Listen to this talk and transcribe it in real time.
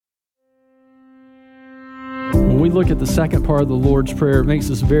look at the second part of the Lord's Prayer, it makes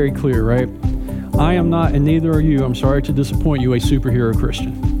this very clear, right? I am not, and neither are you, I'm sorry to disappoint you, a superhero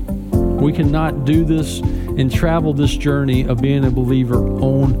Christian. We cannot do this and travel this journey of being a believer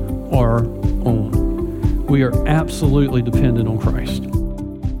on our own. We are absolutely dependent on Christ.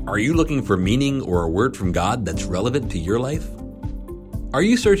 Are you looking for meaning or a word from God that's relevant to your life? Are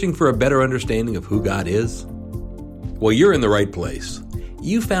you searching for a better understanding of who God is? Well, you're in the right place.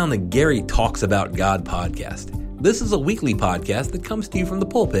 You found the Gary Talks About God podcast. This is a weekly podcast that comes to you from the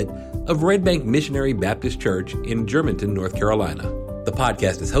pulpit of Red Bank Missionary Baptist Church in Germantown, North Carolina. The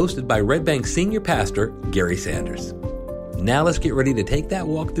podcast is hosted by Red Bank Senior Pastor Gary Sanders. Now let's get ready to take that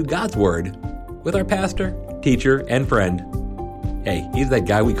walk through God's Word with our pastor, teacher, and friend. Hey, he's that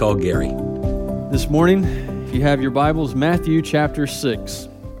guy we call Gary. This morning, if you have your Bibles, Matthew chapter 6.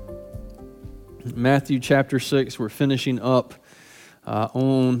 Matthew chapter 6, we're finishing up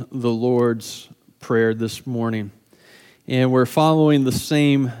on the Lord's Prayer this morning. And we're following the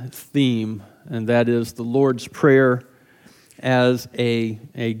same theme, and that is the Lord's Prayer as a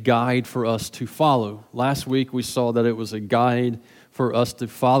guide for us to follow. Last week we saw that it was a guide for us to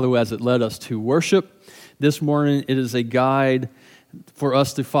follow as it led us to worship. This morning it is a guide for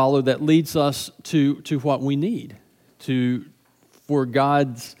us to follow that leads us to what we need, for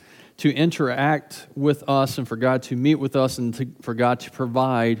God's to interact with us and for God to meet with us and for God to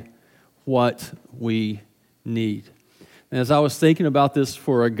provide what we need. And as I was thinking about this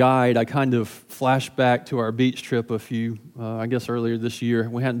for a guide, I kind of flashed back to our beach trip earlier this year.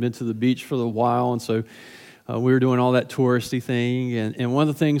 We hadn't been to the beach for a while, and so we were doing all that touristy thing. And one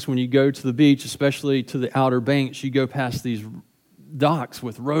of the things when you go to the beach, especially to the Outer Banks, you go past these docks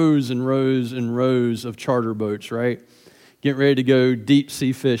with rows and rows and rows of charter boats, right? Getting ready to go deep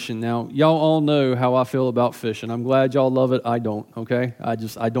sea fishing. Now, y'all all know how I feel about fishing. I'm glad y'all love it. I don't, okay?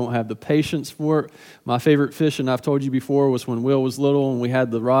 I don't have the patience for it. My favorite fishing, I've told you before, was when Will was little and we had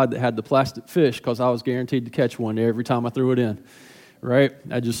the rod that had the plastic fish because I was guaranteed to catch one every time I threw it in, right?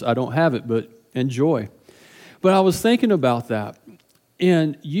 I don't have it, but enjoy. But I was thinking about that.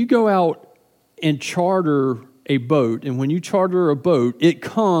 And you go out and charter a boat, and when you charter a boat, it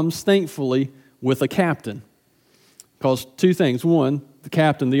comes, thankfully, with a captain. Because two things. One, the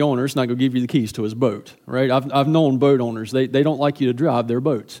captain, the owner, is not going to give you the keys to his boat, right? I've known boat owners. They don't like you to drive their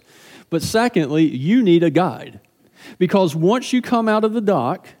boats. But secondly, you need a guide. Because once you come out of the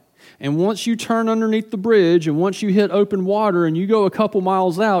dock, and once you turn underneath the bridge, and once you hit open water, and you go a couple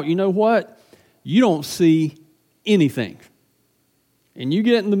miles out, you know what? You don't see anything. And you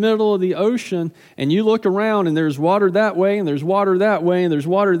get in the middle of the ocean and you look around and there's water that way and there's water that way and there's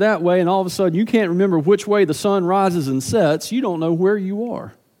water that way, and all of a sudden you can't remember which way the sun rises and sets. You don't know where you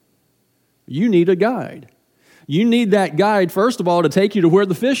are. You need a guide. You need that guide, first of all, to take you to where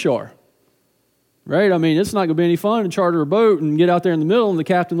the fish are. Right? I mean, it's not going to be any fun to charter a boat and get out there in the middle and the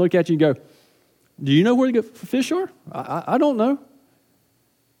captain look at you and go, do you know where the fish are? I don't know.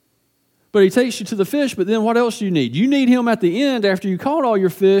 But he takes you to the fish, but then what else do you need? You need him at the end, after you caught all your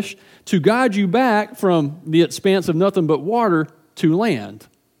fish, to guide you back from the expanse of nothing but water to land.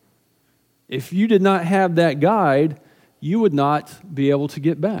 If you did not have that guide, you would not be able to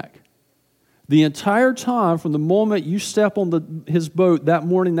get back. The entire time, from the moment you step on his boat that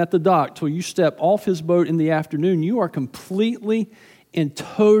morning at the dock till you step off his boat in the afternoon, you are completely and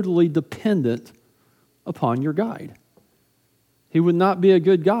totally dependent upon your guide. He would not be a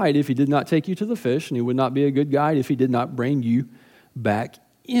good guide if he did not take you to the fish, and he would not be a good guide if he did not bring you back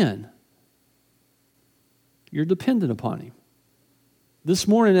in. You're dependent upon him. This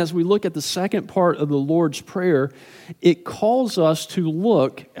morning, as we look at the second part of the Lord's Prayer, it calls us to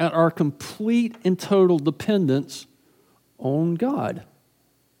look at our complete and total dependence on God.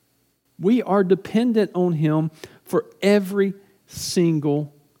 We are dependent on him for every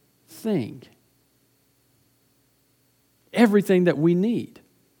single thing. Everything that we need.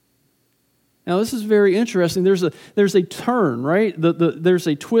 Now, this is very interesting. There's a turn, right? There's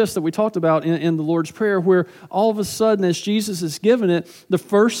a twist that we talked about in the Lord's Prayer where all of a sudden, as Jesus is given it, the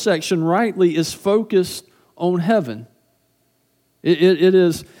first section rightly is focused on heaven. It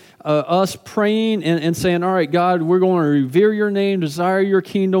is us praying and saying, all right, God, we're going to revere your name, desire your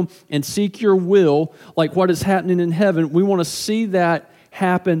kingdom, and seek your will, like what is happening in heaven. We want to see that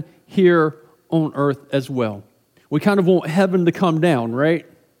happen here on earth as well. We kind of want heaven to come down, right?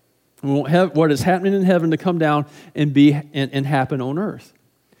 We want what is happening in heaven to come down and be and happen on earth.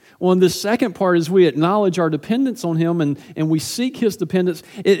 Well, in this second part, as we acknowledge our dependence on him and we seek his dependence,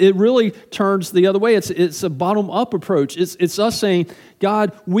 it really turns the other way. It's a bottom-up approach. It's us saying,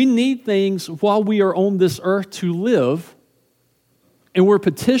 God, we need things while we are on this earth to live, and we're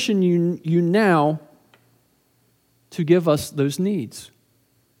petitioning you now to give us those needs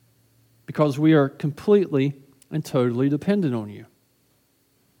because we are completely and totally dependent on you.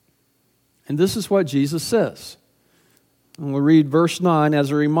 And this is what Jesus says. And we'll read verse 9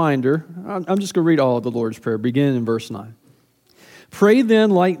 as a reminder. I'm just going to read all of the Lord's Prayer, beginning in verse 9. Pray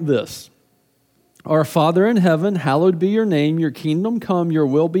then like this. Our Father in heaven, hallowed be your name. Your kingdom come, your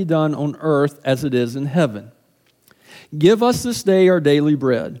will be done on earth as it is in heaven. Give us this day our daily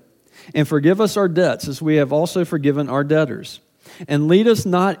bread, and forgive us our debts as we have also forgiven our debtors. And lead us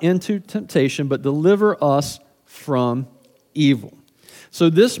not into temptation, but deliver us from evil. So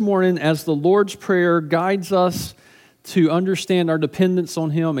this morning, as the Lord's Prayer guides us to understand our dependence on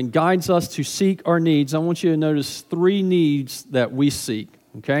Him and guides us to seek our needs, I want you to notice 3 needs that we seek,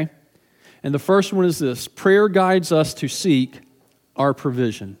 okay? And the first one is this. Prayer guides us to seek our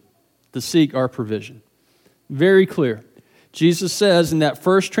provision. To seek our provision. Very clear. Jesus says in that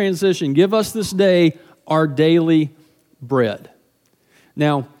first transition, give us this day our daily bread.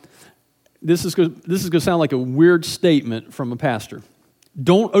 Now, this is going to sound like a weird statement from a pastor.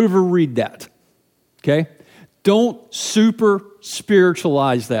 Don't overread that, okay? Don't super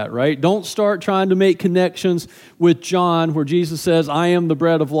spiritualize that, right? Don't start trying to make connections with John where Jesus says, I am the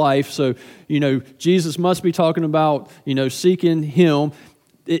bread of life. So, Jesus must be talking about, seeking Him.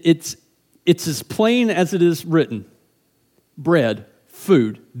 It's as plain as it is written. Bread,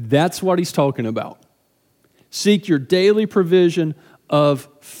 food. That's what He's talking about. Seek your daily provision of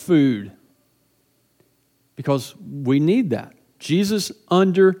food. Because we need that. Jesus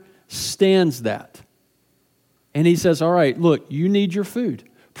understands that. And He says, all right, look, you need your food.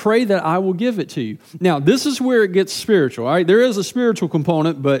 Pray that I will give it to you. Now, this is where it gets spiritual, all right? There is a spiritual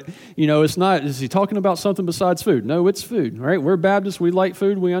component, but, it's not, is He talking about something besides food? No, it's food, all right? We're Baptists, we like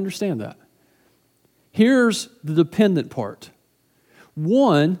food, we understand that. Here's the dependent part.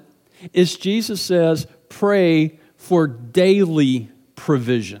 One is Jesus says, pray for daily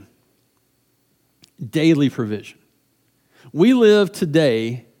provision. Daily provision. We live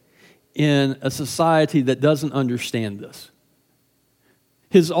today in a society that doesn't understand this.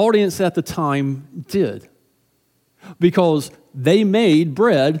 His audience at the time did, because they made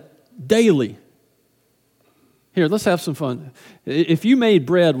bread daily. Here, let's have some fun. If you made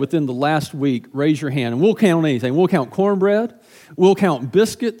bread within the last week, raise your hand, and we'll count anything. We'll count cornbread, we'll count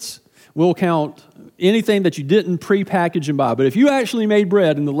biscuits, we'll count anything that you didn't pre-package and buy. But if you actually made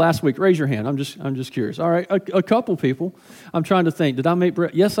bread in the last week, raise your hand. I'm just curious. All right, a couple people. I'm trying to think. Did I make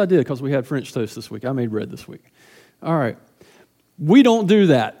bread? Yes, I did, because we had French toast this week. I made bread this week. All right. We don't do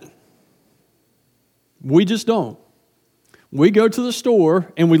that. We just don't. We go to the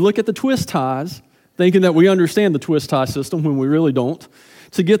store and we look at the twist ties, thinking that we understand the twist tie system when we really don't,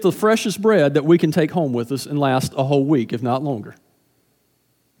 to get the freshest bread that we can take home with us and last a whole week, if not longer.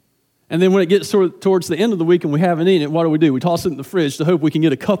 And then when it gets towards the end of the week and we haven't eaten it, what do? We toss it in the fridge to hope we can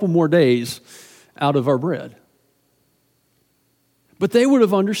get a couple more days out of our bread. But they would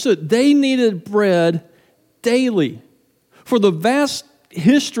have understood. They needed bread daily. For the vast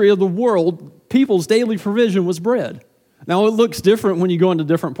history of the world, people's daily provision was bread. Now, it looks different when you go into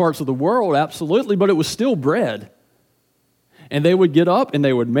different parts of the world, absolutely, but it was still bread. And they would get up and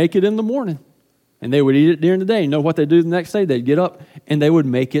they would make it in the morning. And they would eat it during the day. You know what they'd do the next day? They'd get up and they would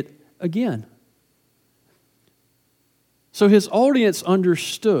make it again. So his audience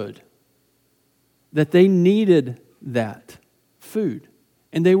understood that they needed that food.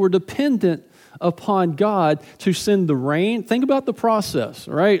 And they were dependent upon God to send the rain. Think about the process,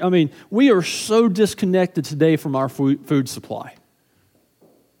 right? I mean, we are so disconnected today from our food supply.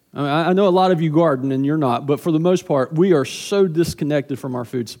 I know a lot of you garden and you're not, but for the most part, we are so disconnected from our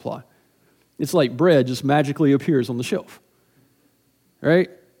food supply. It's like bread just magically appears on the shelf, right?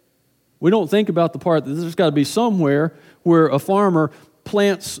 We don't think about the part that there's got to be somewhere where a farmer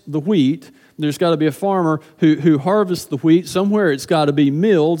plants the wheat. There's got to be a farmer who harvests the wheat. Somewhere it's got to be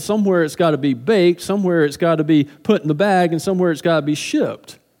milled. Somewhere it's got to be baked. Somewhere it's got to be put in the bag. And somewhere it's got to be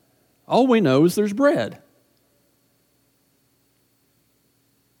shipped. All we know is there's bread.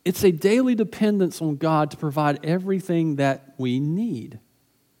 It's a daily dependence on God to provide everything that we need.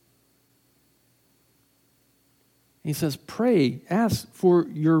 He says, pray, ask for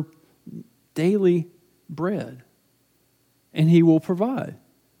your daily bread, and He will provide.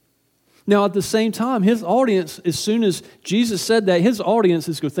 Now, at the same time, his audience, as soon as Jesus said that, his audience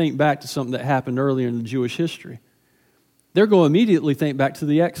is going to think back to something that happened earlier in the Jewish history. They're going to immediately think back to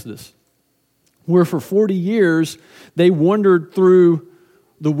the Exodus, where for 40 years they wandered through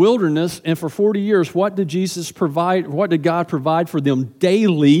the wilderness, and for 40 years, what did Jesus provide? What did God provide for them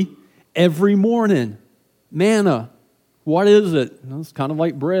daily, every morning? Manna. What is it? It's kind of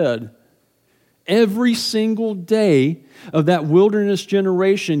like bread. Every single day of that wilderness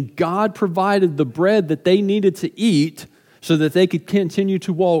generation, God provided the bread that they needed to eat so that they could continue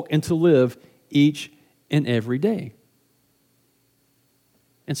to walk and to live each and every day.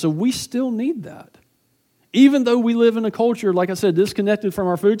 And so we still need that. Even though we live in a culture, like I said, disconnected from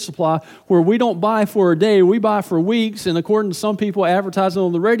our food supply, where we don't buy for a day, we buy for weeks, and according to some people advertising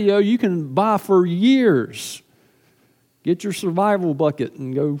on the radio, you can buy for years. Get your survival bucket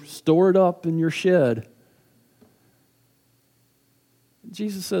and go store it up in your shed.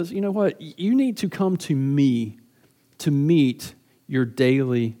 Jesus says, you know what? You need to come to me to meet your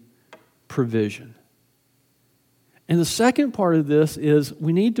daily provision. And the second part of this is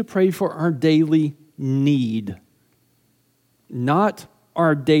we need to pray for our daily need, not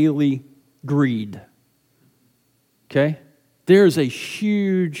our daily greed. Okay? There's a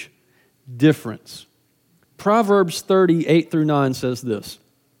huge difference. Proverbs 30:8-9 says this: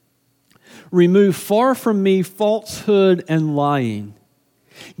 "Remove far from me falsehood and lying.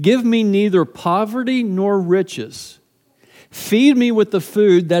 Give me neither poverty nor riches. Feed me with the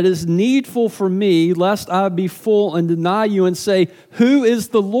food that is needful for me, lest I be full and deny you and say, 'Who is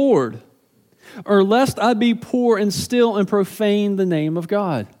the Lord?' Or lest I be poor and steal and profane the name of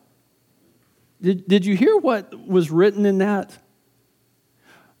God." Did you hear what was written in that?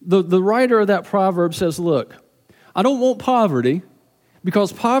 The writer of that proverb says, look, I don't want poverty,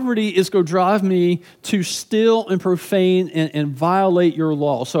 because poverty is going to drive me to steal and profane and violate your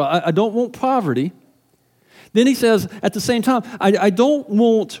law. So I don't want poverty. Then he says, at the same time, I don't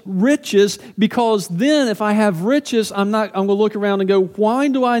want riches, because then if I have riches, I'm going to look around and go, why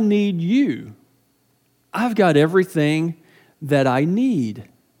do I need you? I've got everything that I need.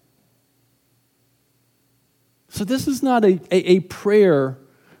 So this is not a prayer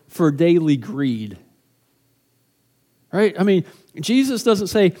for daily greed. Right? I mean, Jesus doesn't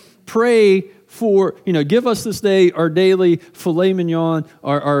say, pray for, give us this day our daily filet mignon,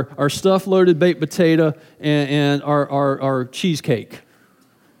 our stuffed loaded baked potato, and our cheesecake.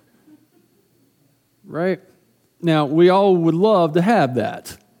 Right? Now, we all would love to have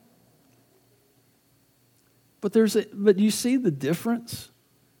that. But you see the difference?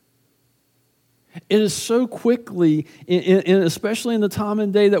 It is so quickly, especially in the time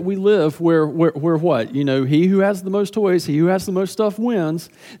and day that we live, where what? He who has the most toys, he who has the most stuff wins.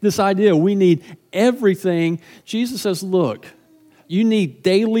 This idea, we need everything. Jesus says, look, you need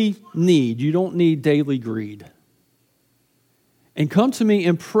daily need. You don't need daily greed. And come to me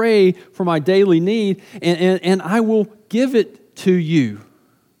and pray for my daily need, and I will give it to you.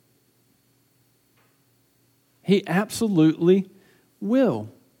 He absolutely will.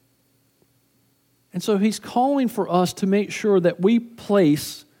 And so he's calling for us to make sure that we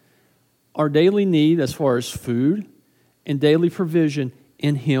place our daily need as far as food and daily provision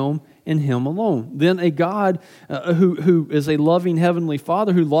in him and him alone. Then a God who is a loving heavenly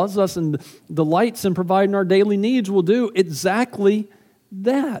Father who loves us and delights in providing our daily needs will do exactly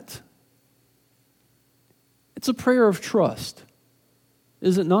that. It's a prayer of trust,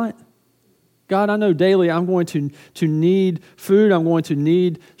 is it not? God, I know daily I'm going to need food. I'm going to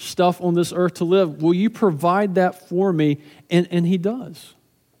need stuff on this earth to live. Will you provide that for me? And he does.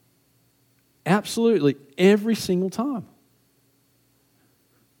 Absolutely. Every single time.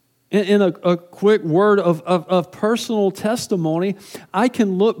 In a quick word of personal testimony, I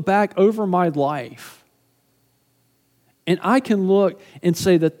can look back over my life and I can look and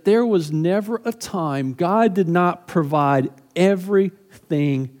say that there was never a time God did not provide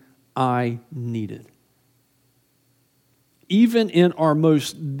everything I needed. Even in our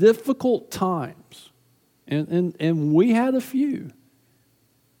most difficult times, and we had a few,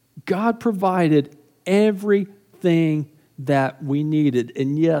 God provided everything that we needed.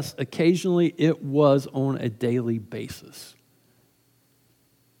 And yes, occasionally it was on a daily basis.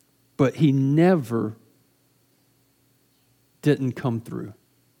 But he never didn't come through.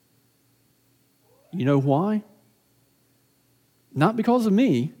 You know why? Not because of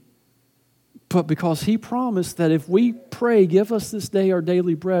me, but because he promised that if we pray, give us this day our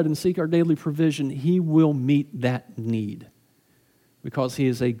daily bread and seek our daily provision, he will meet that need. Because he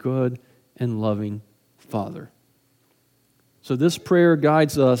is a good and loving Father. So this prayer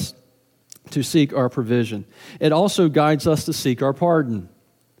guides us to seek our provision. It also guides us to seek our pardon.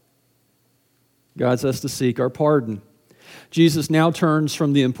 Guides us to seek our pardon. Jesus now turns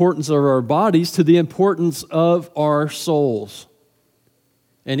from the importance of our bodies to the importance of our souls.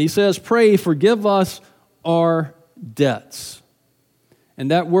 And he says, pray, forgive us our debts. And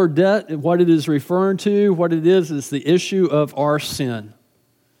that word debt, what it is referring to, what it is the issue of our sin.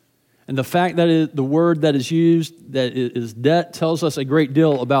 And the fact that the word that is used, that is debt, tells us a great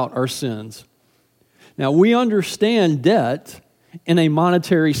deal about our sins. Now, we understand debt in a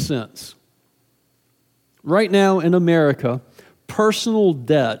monetary sense. Right now in America, personal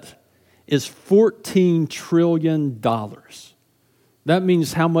debt is $14 trillion. That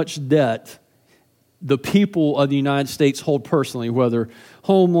means how much debt the people of the United States hold personally, whether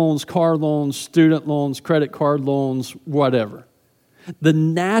home loans, car loans, student loans, credit card loans, whatever. The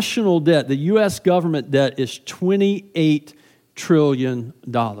national debt, the U.S. government debt, is $28 trillion.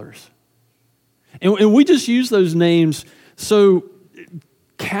 And we just use those names so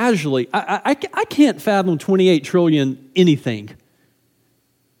casually. I can't fathom 28 trillion anything,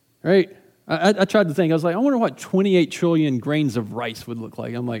 right? I tried to think. I was like, I wonder what 28 trillion grains of rice would look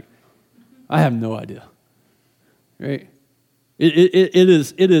like. I'm like, I have no idea, right? It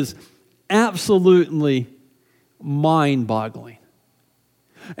is absolutely mind-boggling.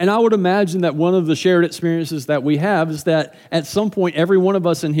 And I would imagine that one of the shared experiences that we have is that at some point, every one of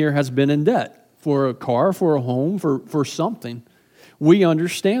us in here has been in debt for a car, for a home, for something. We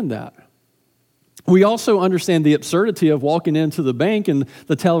understand that. We also understand the absurdity of walking into the bank and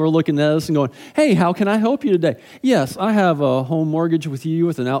the teller looking at us and going, hey, how can I help you today? Yes, I have a home mortgage with you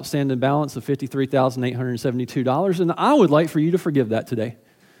with an outstanding balance of $53,872, and I would like for you to forgive that today.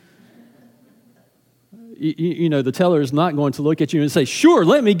 You know, the teller is not going to look at you and say, sure,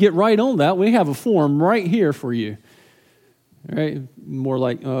 let me get right on that. We have a form right here for you. Right? More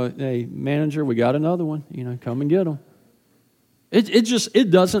like, hey, manager, we got another one. You know, come and get them. It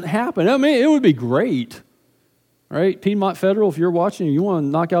doesn't happen. I mean, it would be great, right? Piedmont Federal, if you're watching and you want to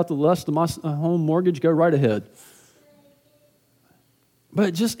knock out the rest of my home mortgage, go right ahead.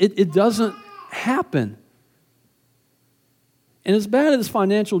 But it doesn't happen. And as bad as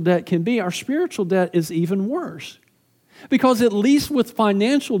financial debt can be, our spiritual debt is even worse. Because at least with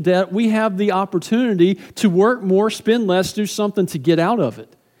financial debt, we have the opportunity to work more, spend less, do something to get out of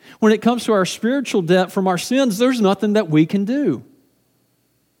it. When it comes to our spiritual debt from our sins, there's nothing that we can do.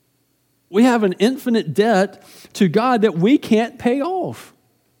 We have an infinite debt to God that we can't pay off.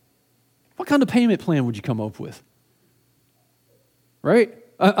 What kind of payment plan would you come up with? Right?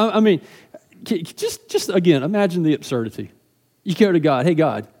 I mean, just again, imagine the absurdity. You go to God, hey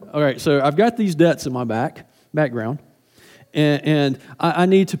God, all right, so I've got these debts in my background, and I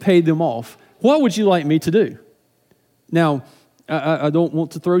need to pay them off. What would you like me to do? Now, I don't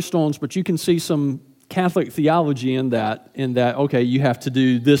want to throw stones, but you can see some Catholic theology in that, okay, you have to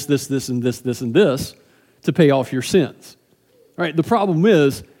do this, and this to pay off your sins. All right, the problem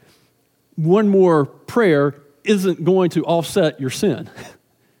is, one more prayer isn't going to offset your sin.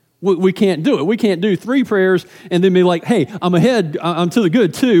 We can't do it. We can't do 3 prayers and then be like, hey, I'm ahead, I'm to the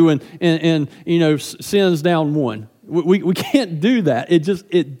good too, and you know, sin's down 1. We can't do that.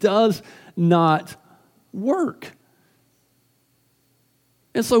 It does not work.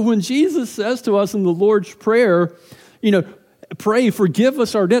 And so when Jesus says to us in the Lord's Prayer, you know, pray, forgive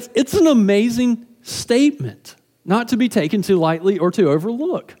us our debts, it's an amazing statement, not to be taken too lightly or to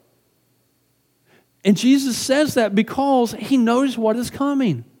overlook. And Jesus says that because he knows what is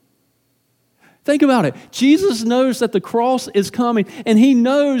coming. Think about it. Jesus knows that the cross is coming, and he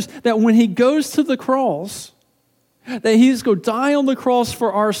knows that when he goes to the cross, that he's going to die on the cross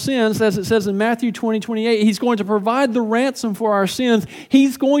for our sins, as it says in Matthew 20:28. He's going to provide the ransom for our sins.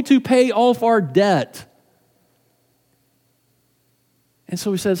 He's going to pay off our debt. And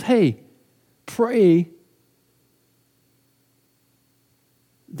so he says, hey, pray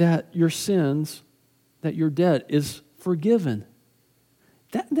that your sins, that your debt is forgiven.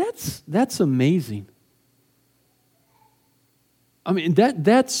 That's amazing. I mean,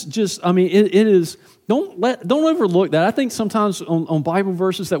 that's just, I mean, it is, don't overlook that. I think sometimes on Bible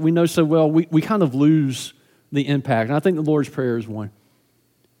verses that we know so well, we kind of lose the impact. And I think the Lord's Prayer is one.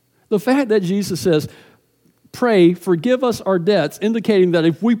 The fact that Jesus says, pray, forgive us our debts, indicating that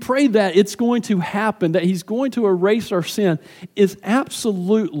if we pray that, it's going to happen, that he's going to erase our sin, is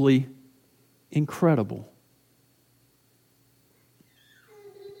absolutely incredible.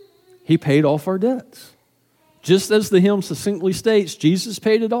 He paid off our debts. Just as the hymn succinctly states, Jesus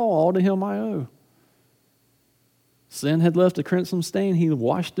paid it all to him I owe. Sin had left a crimson stain, he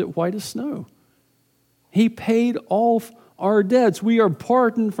washed it white as snow. He paid off our debts. We are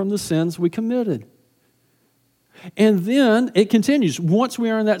pardoned from the sins we committed. And then it continues. Once we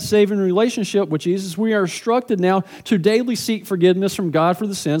are in that saving relationship with Jesus, we are instructed now to daily seek forgiveness from God for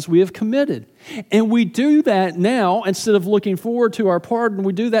the sins we have committed. And we do that now, instead of looking forward to our pardon,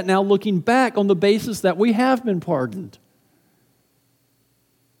 we do that now looking back on the basis that we have been pardoned.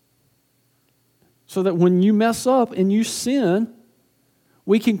 So that when you mess up and you sin,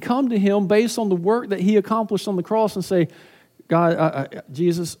 we can come to him based on the work that he accomplished on the cross and say, God,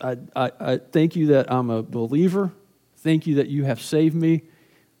 Jesus, I thank you that I'm a believer. Thank you that you have saved me.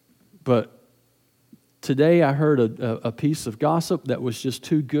 But today I heard a piece of gossip that was just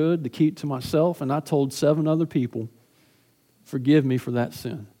too good to keep to myself, and I told 7 other people, forgive me for that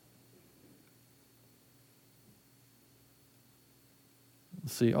sin.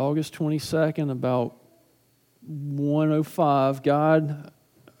 Let's see, August 22nd, about 1:05. God,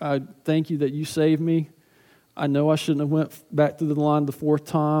 I thank you that you saved me. I know I shouldn't have went back through the line the 4th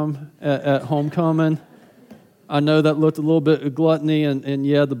time at homecoming. I know that looked a little bit of gluttony, and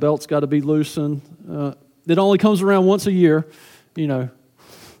yeah, the belt's got to be loosened. It only comes around once a year, you know.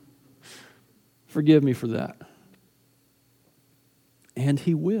 Forgive me for that. And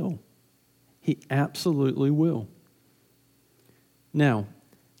He will. He absolutely will. Now,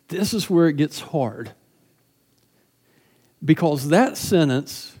 this is where it gets hard. Because that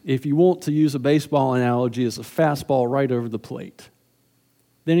sentence, if you want to use a baseball analogy, is a fastball right over the plate.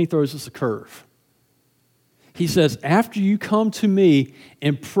 Then He throws us a curve. He says, after you come to me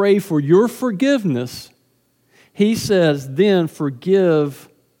and pray for your forgiveness, He says, then forgive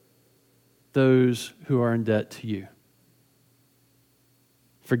those who are in debt to you.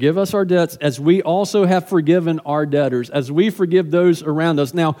 Forgive us our debts as we also have forgiven our debtors, as we forgive those around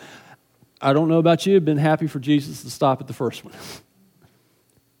us. Now, I don't know about you, I've been happy for Jesus to stop at the first one.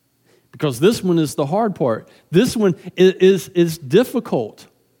 Because this one is the hard part. This one is difficult.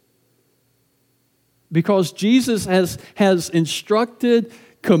 Because Jesus has instructed,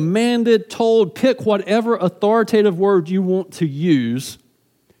 commanded, told, pick whatever authoritative word you want to use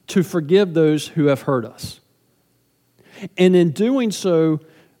to forgive those who have hurt us. And in doing so,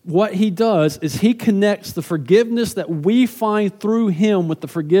 what He does is He connects the forgiveness that we find through Him with the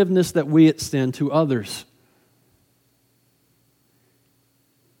forgiveness that we extend to others.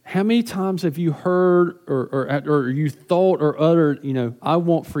 How many times have you heard or you thought or uttered, I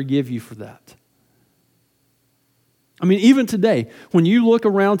won't forgive you for that? I mean, even today, when you look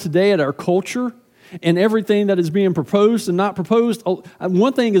around today at our culture and everything that is being proposed and not proposed,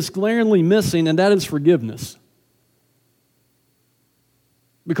 one thing is glaringly missing, and that is forgiveness.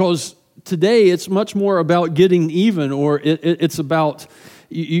 Because today it's much more about getting even, or it's about,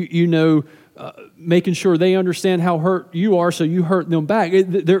 making sure they understand how hurt you are so you hurt them back.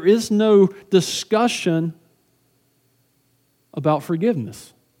 There is no discussion about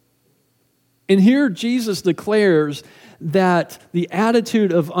forgiveness. And here Jesus declares that the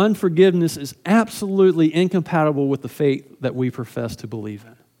attitude of unforgiveness is absolutely incompatible with the faith that we profess to believe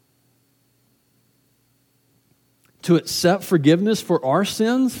in. To accept forgiveness for our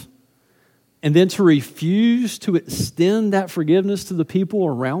sins and then to refuse to extend that forgiveness to the people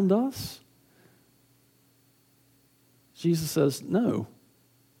around us? Jesus says, no.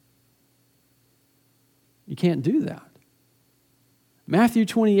 You can't do that. Matthew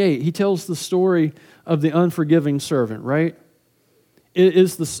 28, He tells the story of the unforgiving servant, right? It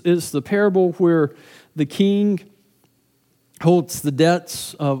is the parable where the king holds the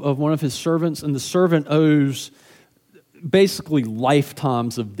debts of one of his servants, and the servant owes basically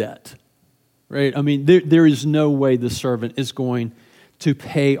lifetimes of debt, right? I mean, there is no way the servant is going to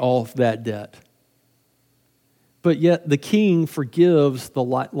pay off that debt. But yet the king forgives the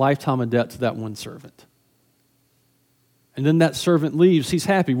lifetime of debt to that one servant. And then that servant leaves. He's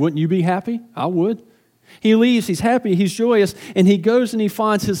happy. Wouldn't you be happy? I would. He leaves. He's happy. He's joyous. And he goes and he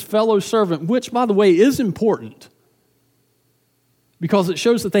finds his fellow servant, which, by the way, is important because it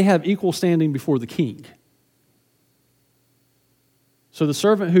shows that they have equal standing before the king. So the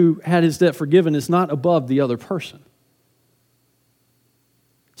servant who had his debt forgiven is not above the other person.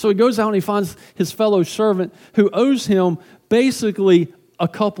 So he goes out and he finds his fellow servant who owes him basically a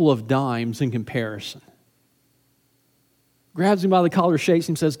couple of dimes in comparison. Grabs him by the collar, shakes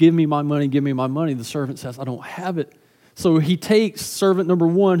him, says, give me my money, give me my money. The servant says, I don't have it. So he takes servant number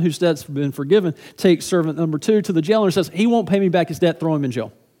 1, whose debt's been forgiven, takes servant number 2 to the jailer and says, he won't pay me back his debt, throw him in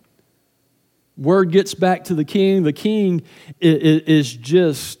jail. Word gets back to the king. The king is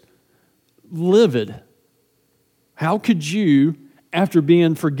just livid. How could you, after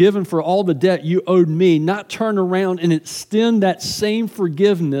being forgiven for all the debt you owed me, not turn around and extend that same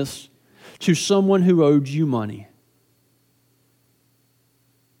forgiveness to someone who owed you money?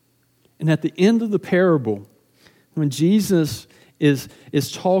 And at the end of the parable, when Jesus is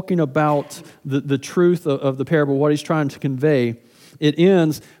talking about the truth of the parable, what He's trying to convey, it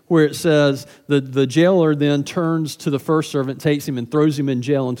ends where it says the jailer then turns to the first servant, takes him and throws him in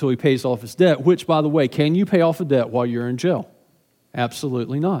jail until he pays off his debt, which, by the way, can you pay off a debt while you're in jail?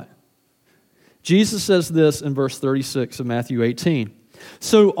 Absolutely not. Jesus says this in verse 36 of Matthew 18.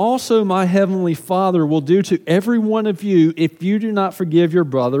 so also my heavenly Father will do to every one of you if you do not forgive your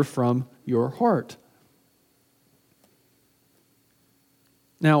brother from your heart.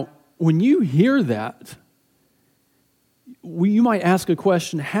 Now, when you hear that, you might ask a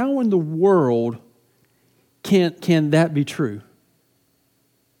question, how in the world can that be true?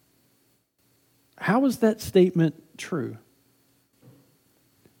 How is that statement true?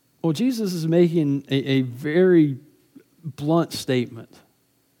 Well, Jesus is making a very blunt statement,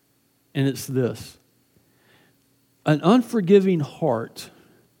 and it's this. An unforgiving heart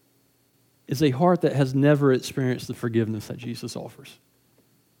is a heart that has never experienced the forgiveness that Jesus offers.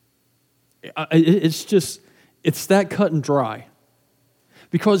 It's that cut and dry.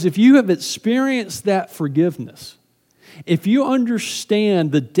 Because if you have experienced that forgiveness, if you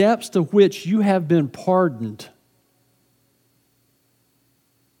understand the depths to which you have been pardoned,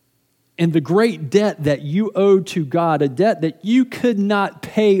 and the great debt that you owe to God, a debt that you could not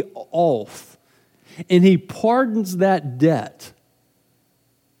pay off, and He pardons that debt,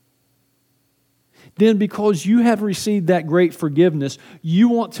 then because you have received that great forgiveness, you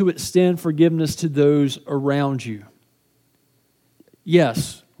want to extend forgiveness to those around you.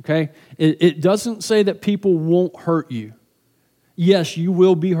 Yes, okay? It doesn't say that people won't hurt you. Yes, you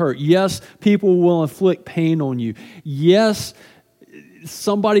will be hurt. Yes, people will inflict pain on you. Yes,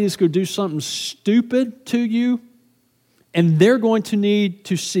 somebody is going to do something stupid to you, and they're going to need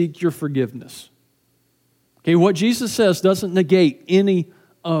to seek your forgiveness. Okay, what Jesus says doesn't negate any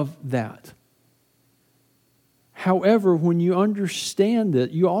of that. However, when you understand it,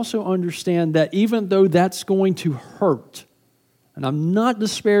 you also understand that even though that's going to hurt, and I'm not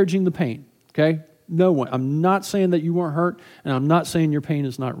disparaging the pain, okay? No one. I'm not saying that you weren't hurt, and I'm not saying your pain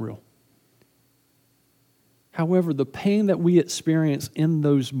is not real. However, the pain that we experience in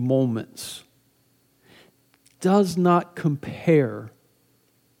those moments does not compare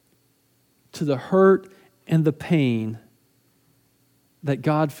to the hurt and the pain that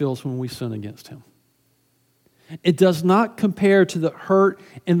God feels when we sin against Him. It does not compare to the hurt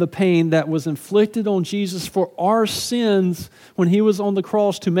and the pain that was inflicted on Jesus for our sins when He was on the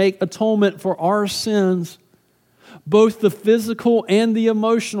cross to make atonement for our sins, both the physical and the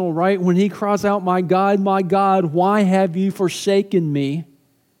emotional, right? When He cries out, my God, why have you forsaken me?"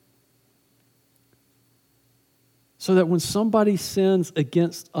 So that when somebody sins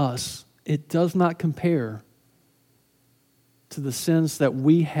against us, it does not compare to the sins that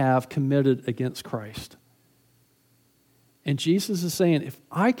we have committed against Christ. And Jesus is saying, if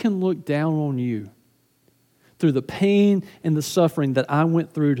I can look down on you through the pain and the suffering that I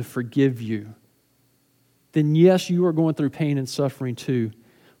went through to forgive you, then yes, you are going through pain and suffering too,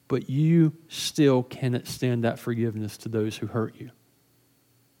 but you still can extend that forgiveness to those who hurt you.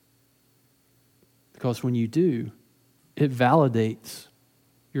 Because when you do, it validates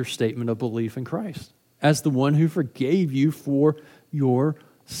your statement of belief in Christ as the one who forgave you for your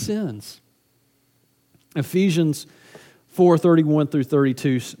sins. Ephesians 4:31 through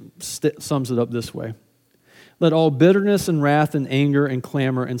 32 sums it up this way. "Let all bitterness and wrath and anger and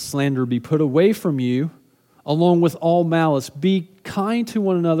clamor and slander be put away from you, along with all malice. Be kind to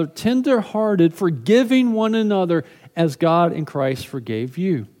one another, tender-hearted, forgiving one another as God in Christ forgave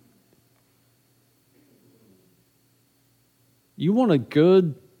you." You want a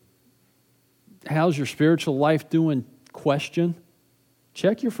good, how's your spiritual life doing question?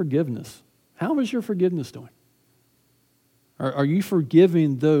 Check your forgiveness. How is your forgiveness doing? Are you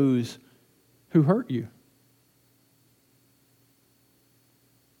forgiving those who hurt you?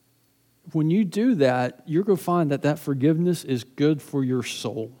 When you do that, you're going to find that that forgiveness is good for your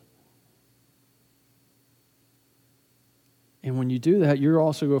soul. And when you do that, you're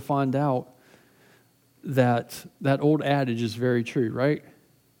also going to find out that that old adage is very true, right?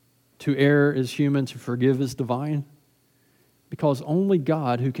 To err is human, to forgive is divine. Because only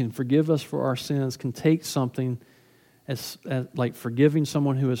God, who can forgive us for our sins, can take something as like forgiving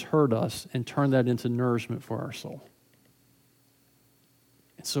someone who has hurt us and turn that into nourishment for our soul.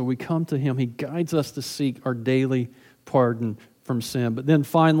 And so we come to Him. He guides us to seek our daily pardon from sin. But then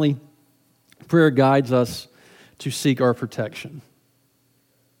finally, prayer guides us to seek our protection.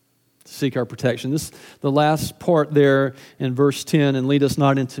 To seek our protection. This the last part there in verse 10, "And lead us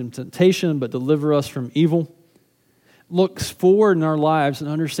not into temptation, but deliver us from evil," looks forward in our lives and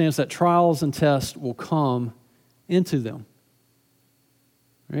understands that trials and tests will come into them.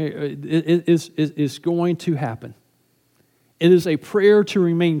 Right? It is going to happen. It is a prayer to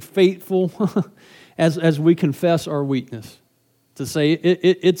remain faithful as we confess our weakness. To say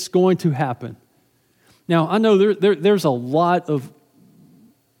it's going to happen. Now, I know there's a lot of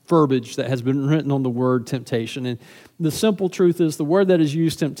verbiage that has been written on the word temptation. And the simple truth is the word that is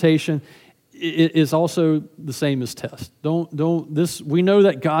used, temptation, is also the same as test. We know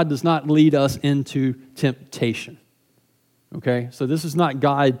that God does not lead us into temptation. Okay? So this is not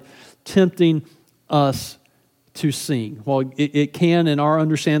God tempting us to sin. While it can, in our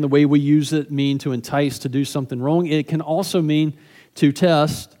understanding, the way we use it, mean to entice to do something wrong, it can also mean to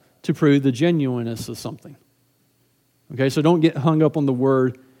test, to prove the genuineness of something. Okay, so don't get hung up on the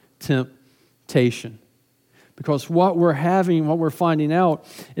word temptation. Because what we're finding out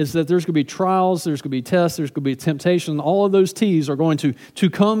is that there's going to be trials, there's going to be tests, there's going to be temptation. All of those T's are going to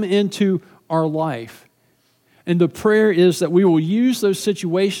come into our life. And the prayer is that we will use those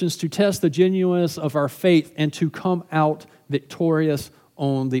situations to test the genuineness of our faith and to come out victorious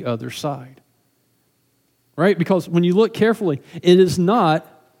on the other side. Right? Because when you look carefully, he does not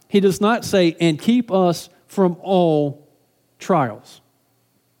say, and keep us from all trials.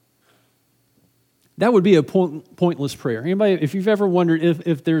 That would be a pointless prayer. Anybody, if you've ever wondered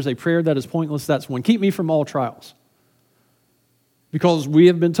if there's a prayer that is pointless, that's one. Keep me from all trials. Because we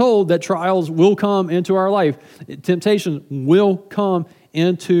have been told that trials will come into our life. Temptation will come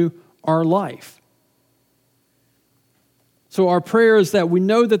into our life. So our prayer is that we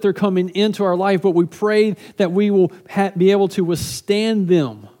know that they're coming into our life, but we pray that we will be able to withstand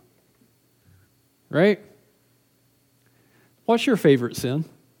them. Right? What's your favorite sin?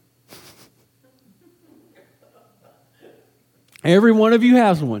 Every one of you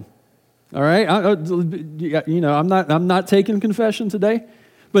has one. All right? I'm not taking confession today,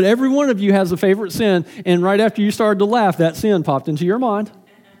 but every one of you has a favorite sin, and right after you started to laugh, that sin popped into your mind.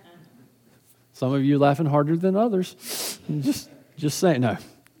 Some of you laughing harder than others. Just saying, no.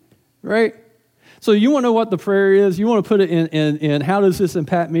 Right? So you want to know what the prayer is? You want to put it in how does this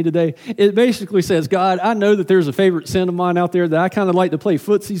impact me today? It basically says, God, I know that there's a favorite sin of mine out there that I kind of like to play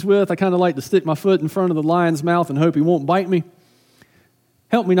footsies with. I kind of like to stick my foot in front of the lion's mouth and hope he won't bite me.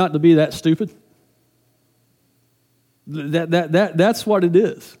 Help me not to be that stupid. That's what it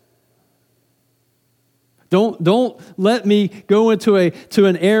is. Don't let me go into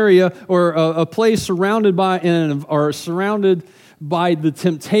an area or a place surrounded by the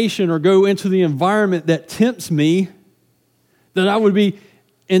temptation, or go into the environment that tempts me, that I would be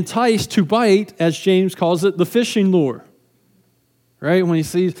enticed to bite, as James calls it, the fishing lure. Right?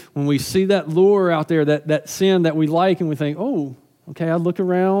 When we see that lure out there, that sin that we like, and we think, oh, okay, I look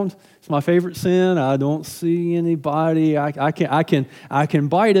around. It's my favorite sin. I don't see anybody. I can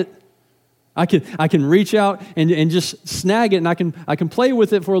bite it. I can reach out and just snag it, and I can play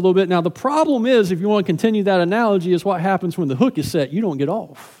with it for a little bit. Now, the problem is, if you want to continue that analogy, is what happens when the hook is set. You don't get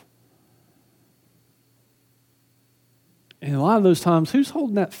off. And a lot of those times, who's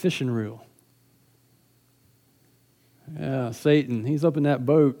holding that fishing reel? Yeah, Satan. He's up in that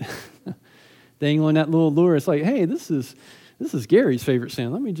boat, dangling that little lure. It's like, hey, this is Gary's favorite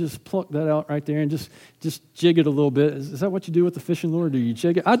sin. Let me just pluck that out right there and just jig it a little bit. Is that what you do with the fishing lure? Do you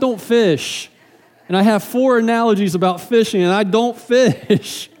jig it? I don't fish. And I have 4 analogies about fishing, and I don't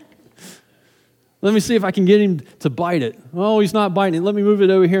fish. Let me see if I can get him to bite it. Oh, he's not biting it. Let me move it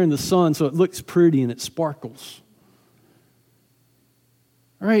over here in the sun so it looks pretty and it sparkles.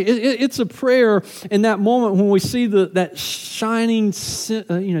 All right, it's a prayer in that moment when we see that shining,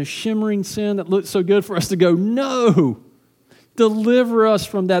 shimmering sin that looks so good for us to go, no. Deliver us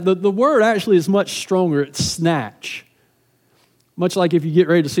from that. The word actually is much stronger. It's snatch. Much like if you get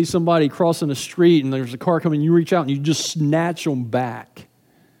ready to see somebody crossing the street and there's a car coming, you reach out and you just snatch them back.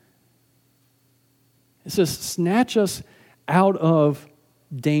 It says, snatch us out of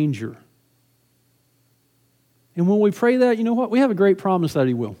danger. And when we pray that, you know what? We have a great promise that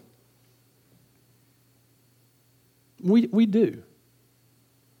he will. We do.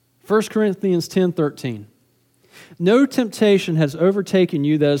 1 Corinthians 10:13. No temptation has overtaken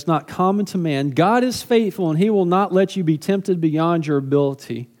you that is not common to man. God is faithful, and he will not let you be tempted beyond your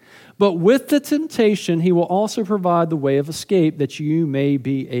ability. But with the temptation, he will also provide the way of escape that you may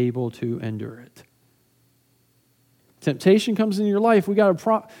be able to endure it. Temptation comes into your life. We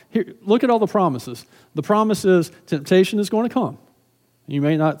got here. Look at all the promises. The promise is temptation is going to come. You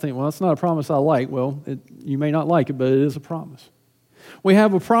may not think, well, that's not a promise I like. Well, you may not like it, but it is a promise. We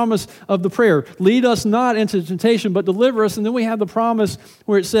have a promise of the prayer, lead us not into temptation, but deliver us. And then we have the promise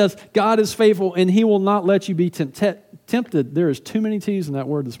where it says, God is faithful and he will not let you be tempted. There is too many T's in that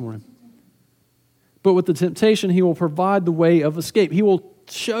word this morning. But with the temptation, he will provide the way of escape. He will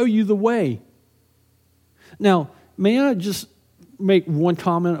show you the way. Now, may I just make one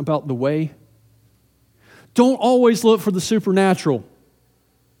comment about the way? Don't always look for the supernatural.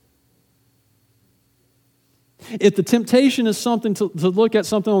 If the temptation is something to look at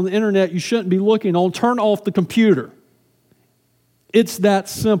something on the internet you shouldn't be looking on, turn off the computer. It's that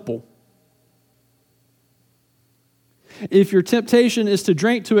simple. If your temptation is to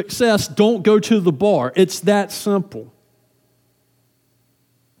drink to excess, don't go to the bar. It's that simple.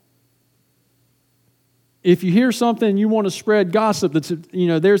 If you hear something and you want to spread gossip,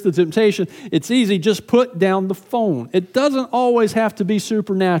 there's the temptation. It's easy, just put down the phone. It doesn't always have to be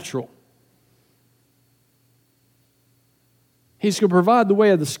supernatural. He's going to provide the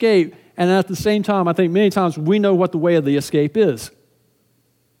way of the escape, and at the same time, I think many times we know what the way of the escape is.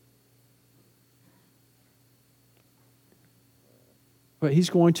 But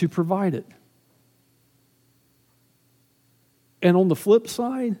He's going to provide it. And on the flip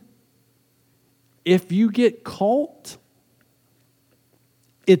side, if you get caught,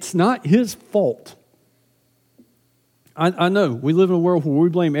 it's not His fault. I know we live in a world where we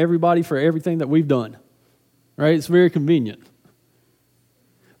blame everybody for everything that we've done. Right? It's very convenient.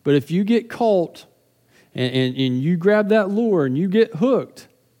 But if you get caught and you grab that lure and you get hooked,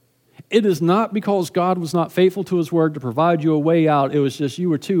 it is not because God was not faithful to His word to provide you a way out. It was just you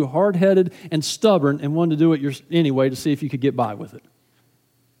were too hard-headed and stubborn and wanted to do it anyway to see if you could get by with it.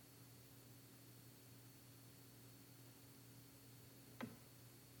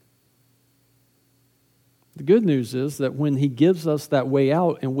 The good news is that when He gives us that way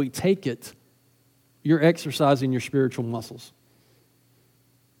out and we take it, you're exercising your spiritual muscles.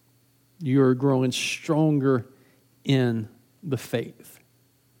 You're growing stronger in the faith.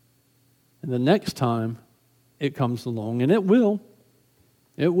 And the next time it comes along, and it will,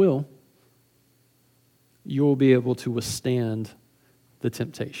 you'll be able to withstand the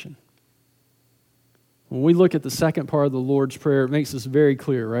temptation. When we look at the second part of the Lord's Prayer, it makes this very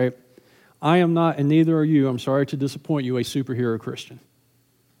clear, right? I am not, and neither are you, I'm sorry to disappoint you, a superhero Christian.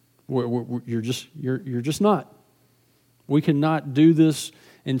 You're just not. We cannot do this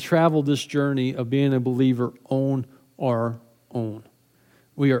and travel this journey of being a believer on our own.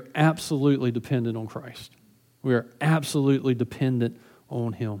 We are absolutely dependent on Christ. We are absolutely dependent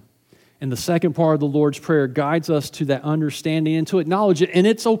on Him. And the second part of the Lord's Prayer guides us to that understanding and to acknowledge it. And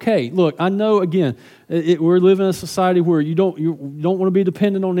it's okay. Look, I know, again, we're living in a society where you don't want to be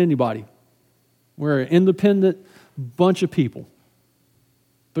dependent on anybody. We're an independent bunch of people.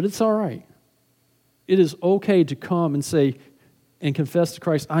 But it's all right. It is okay to come and say and confess to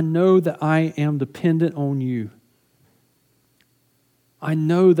Christ, I know that I am dependent on you. I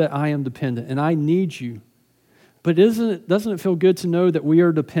know that I am dependent and I need you. But doesn't it feel good to know that we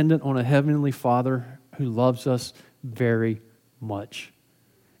are dependent on a heavenly Father who loves us very much,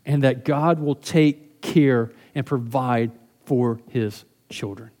 and that God will take care and provide for His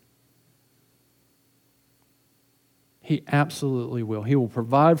children? He absolutely will. He will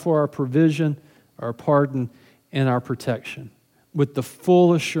provide for our provision, our pardon, and our protection with the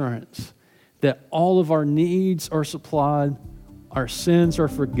full assurance that all of our needs are supplied, our sins are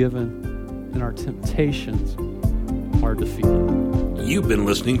forgiven, and our temptations are defeated. You've been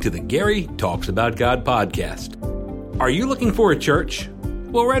listening to the Gary Talks About God podcast. Are you looking for a church?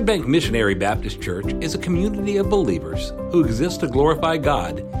 Well, Red Bank Missionary Baptist Church is a community of believers who exist to glorify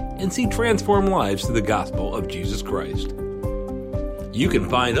God and see transformed lives through the gospel of Jesus Christ. You can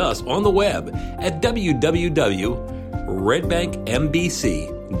find us on the web at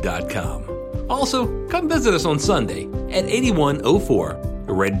www.redbankmbc.com. Also, come visit us on Sunday at 8104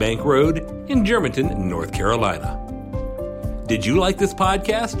 Red Bank Road in Germanton, North Carolina. Did you like this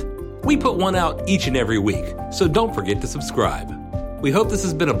podcast? We put one out each and every week, so don't forget to subscribe. We hope this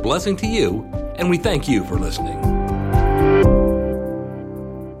has been a blessing to you, and we thank you for listening.